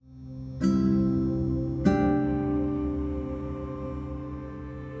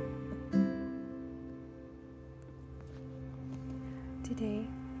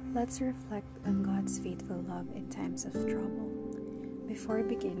Let's reflect on God's faithful love in times of trouble. Before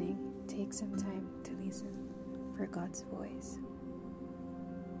beginning, take some time to listen for God's voice.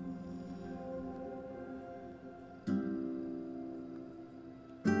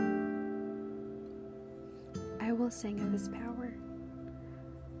 I will sing of his power,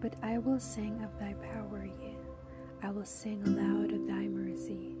 but I will sing of thy power, yea. I will sing aloud of thy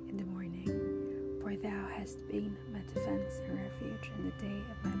mercy in the morning, for thou hast been my defense and refuge in the day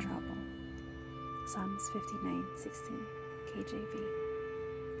of my trouble. Psalms 59:16, KJV.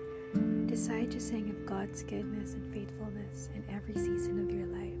 Decide to sing of God's goodness and faithfulness in every season of your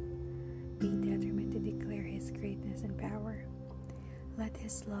life. Be determined to declare his greatness and power. Let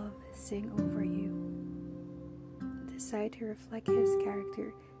his love sing over you. Decide to reflect his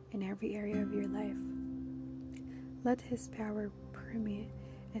character in every area of your life. Let his power permeate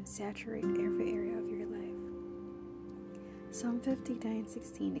and saturate every area of your life. Psalm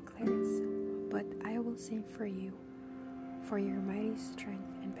 59:16 declares, "But I will sing for you, for your mighty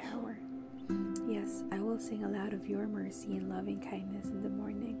strength and power. Yes, I will sing aloud of your mercy and loving kindness in the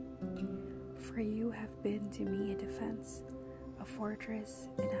morning. For you have been to me a defense, a fortress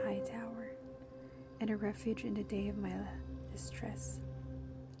and a high tower, and a refuge in the day of my distress."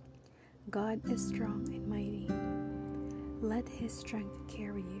 God is strong and mighty. Let his strength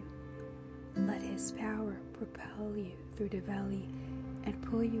carry you. Let his power propel you through the valley and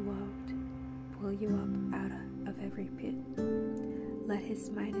pull you up out of every pit. Let his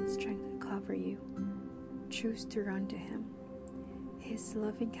might and strength cover you. Choose to run to him. His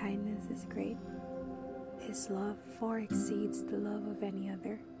loving kindness is great. His love far exceeds the love of any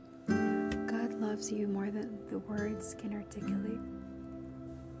other. God loves you more than the words can articulate.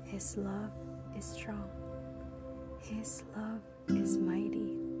 His love is strong. His love is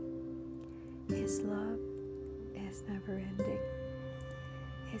mighty. His love is never ending.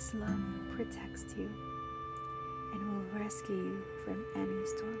 His love protects you and will rescue you from any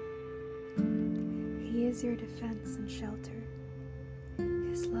storm. He is your defense and shelter.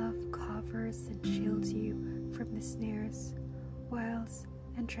 His love covers and shields you from the snares, wiles,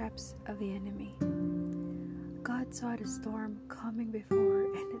 and traps of the enemy. God saw the storm coming before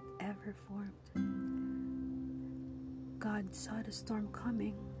and it ever formed. God saw the storm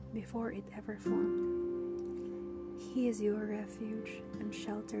coming before it ever formed. He is your refuge and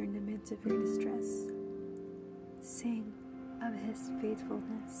shelter in the midst of your distress. Sing of his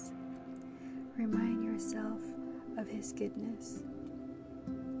faithfulness. Remind yourself of his goodness.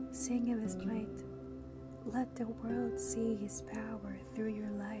 Sing of his might. Let the world see his power through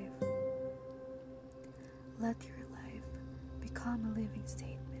your life. Let your life become a living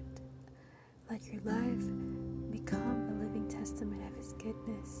statement. Let your life become a living testament of his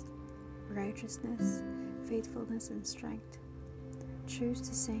goodness, righteousness, faithfulness, and strength. Choose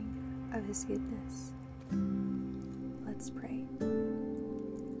to sing of his goodness. Let's pray.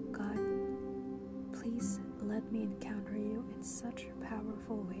 God, please let me encounter you in such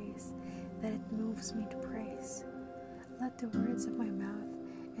powerful ways that it moves me to praise. Let the words of my mouth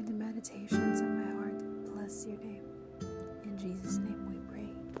and the meditations of my heart bless your name. In Jesus' name we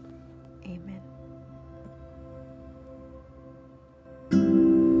pray. Amen.